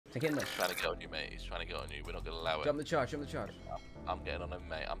Hit him. He's trying to get on you, mate. He's trying to get on you. We're not going to allow it. Jump the charge, jump the charge. I'm getting on him,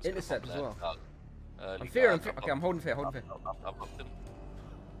 mate. I'm intercept as well. I'm fear. Okay, I'm holding fear, holding fear. I've hooked him.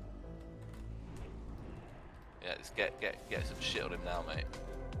 Yeah, just get some shit on him now, mate.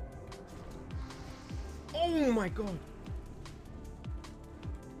 Oh my god.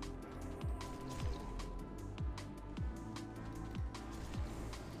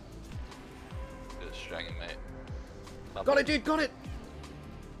 Good strangling, mate. Got it, dude, got it!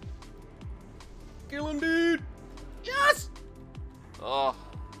 Kill him, dude! Yes! Oh.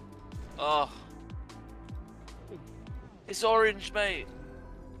 Oh. It's orange, mate.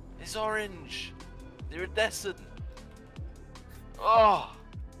 It's orange. Iridescent. Oh.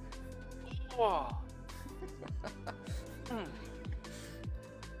 Oh.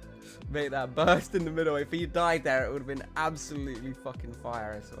 Mate, that burst in the middle. If he died there, it would have been absolutely fucking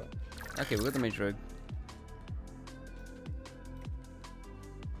fire, I swear. Okay, we got the mage rogue.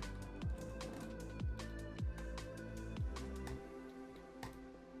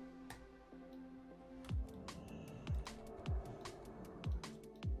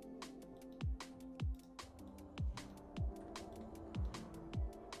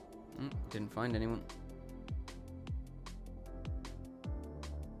 Didn't find anyone.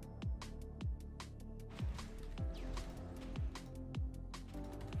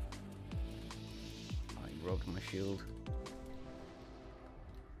 Oh, he robbed my shield.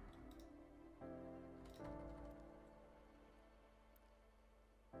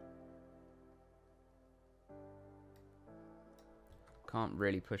 Can't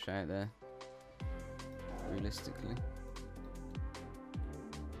really push out there, realistically.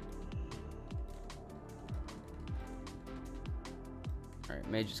 Alright,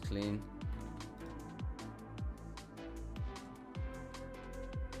 mage is clean.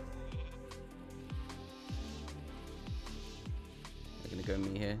 They're gonna go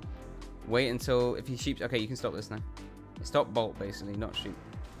me here. Wait until if he sheeps. Okay, you can stop this now. Stop bolt basically, not shoot.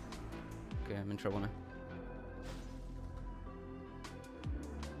 Okay, I'm in trouble now.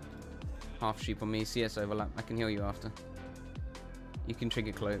 Half sheep on me, CS overlap. I can heal you after. You can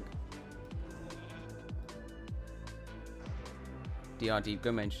trigger cloak. DR deep,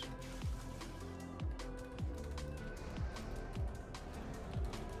 go mage.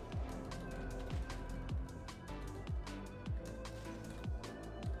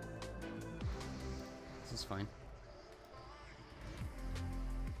 This is fine.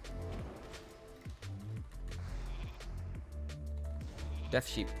 Death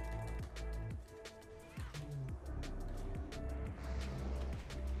sheep.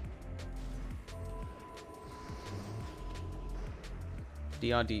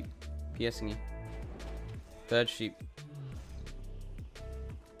 DR deep, piercing you. Third sheep.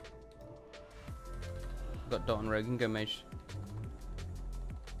 Got dot on rogue, and go mage.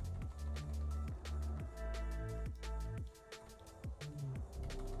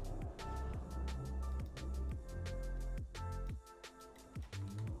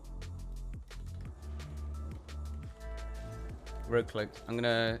 Rogue cloak. I'm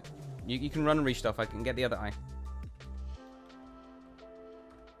gonna. You can run and reach stuff. I can get the other eye.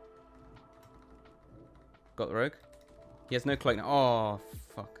 Got the rogue. He has no cloak now. Oh,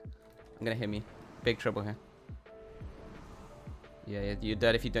 fuck. I'm gonna hit me. Big trouble here. Yeah, you're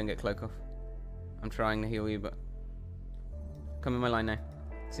dead if you don't get cloak off. I'm trying to heal you, but... Come in my line now.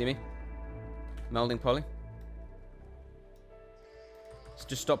 See me? Melding poly.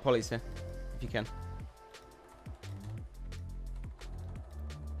 Just stop polys here, if you can.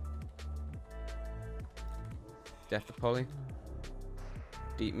 Death to poly.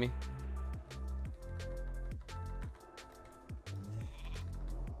 Deep me.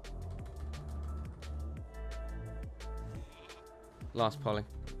 Last poly.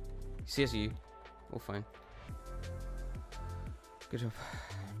 CSU. All fine. Good job.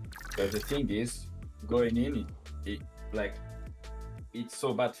 But the thing is, going in, it's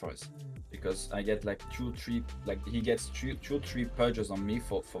so bad for us. Because I get like 2-3, like he gets 2-3 purges on me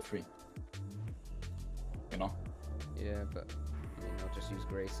for free. You know? Yeah, but I mean, I'll just use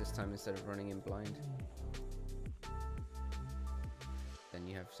Grace this time instead of running in blind. Then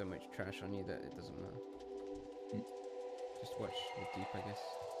you have so much trash on you that it doesn't matter. Just watch the deep, I guess.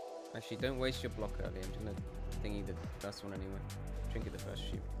 Actually, don't waste your block early. I'm just gonna thingy the first one anyway. Trinket the first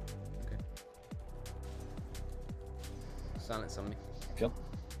sheep. Okay. Silence on me. Kill.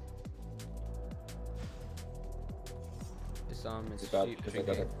 Disarm is It's bad sheep. because I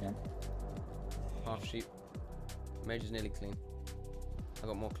got it, yeah. Half sheep. Mage is nearly clean. I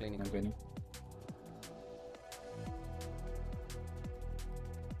got more cleaning. I'm going.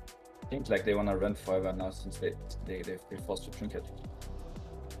 Seems like they wanna run forever now since they forced to trinket.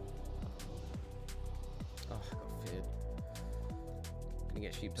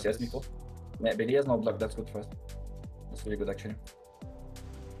 gonna get sheep. CS me full. Yeah, but he has no block. That's good for us. That's really good actually.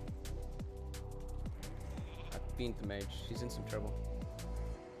 I've been the mage. He's in some trouble.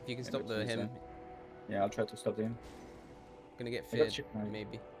 If you can stop good, him, yeah, I'll try to stop him. gonna get I got feared. sheep now.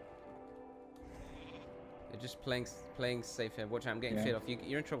 Maybe. You're just playing safe here. Watch out, I'm getting Yeah. feared off.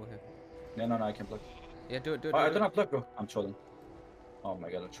 You're in trouble here. Yeah, no, I can block. Yeah, do it. Oh, I don't have block, bro. I'm trolling. Oh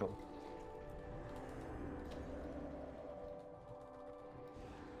my god, I'm trolling.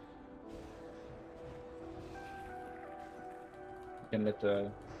 You can let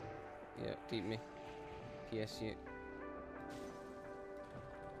Yeah, deep me. PSU.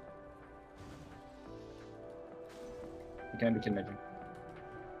 you can be kill magic.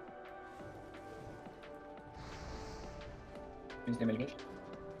 Finish the magic.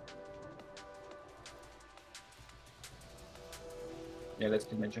 Yeah, let's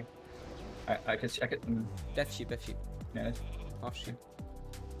kill magic. I can see. Death sheep. Yeah, let's. Half sheep.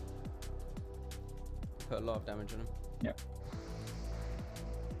 Put a lot of damage on him. Yeah.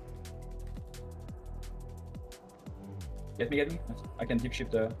 Get me. I can deep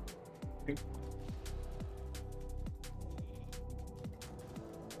shift the thing.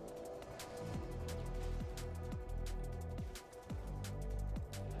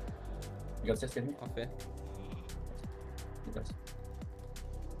 You got this, get me? Off here. He does.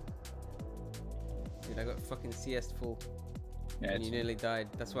 Dude, I got fucking CS full. Yeah, And you nearly died.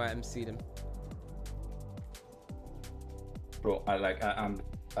 That's why I MC'd him. bro,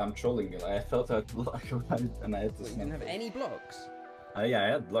 I'm trolling you. I felt that block and I had to Wait, you snap. didn't have for it. any blocks? Yeah, I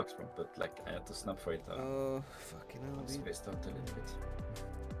had blocks, bro, but like I had to snap for it. Oh, fucking hell, dude. Spaced out a little bit.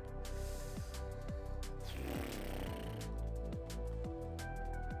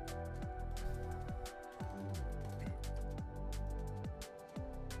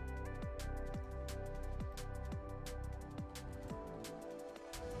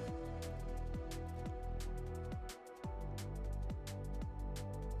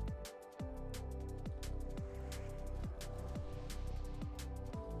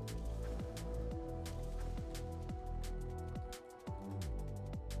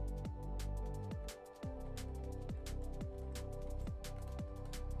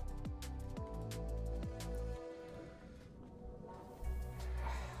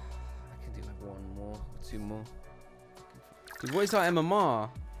 I can do like one more, two more. Dude, what is that MMR?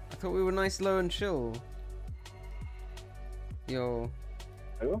 I thought we were nice, low, and chill. Yo.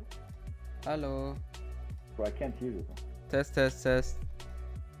 Hello? Hello. Bro, I can't hear you. Test.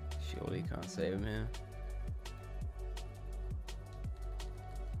 Surely can't save him here.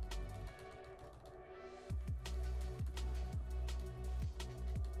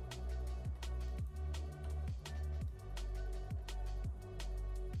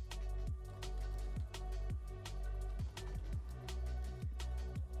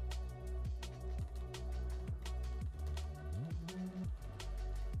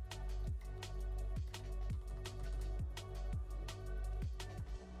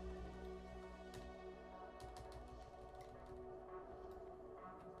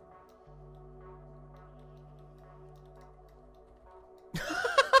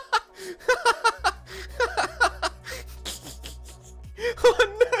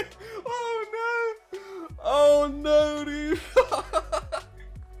 Oh no, dude.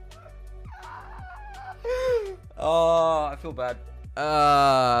 Oh, I feel bad.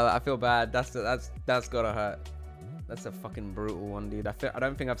 I feel bad. That's gotta hurt. That's a fucking brutal one, dude. I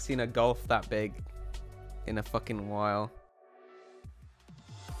don't think I've seen a gulf that big in a fucking while.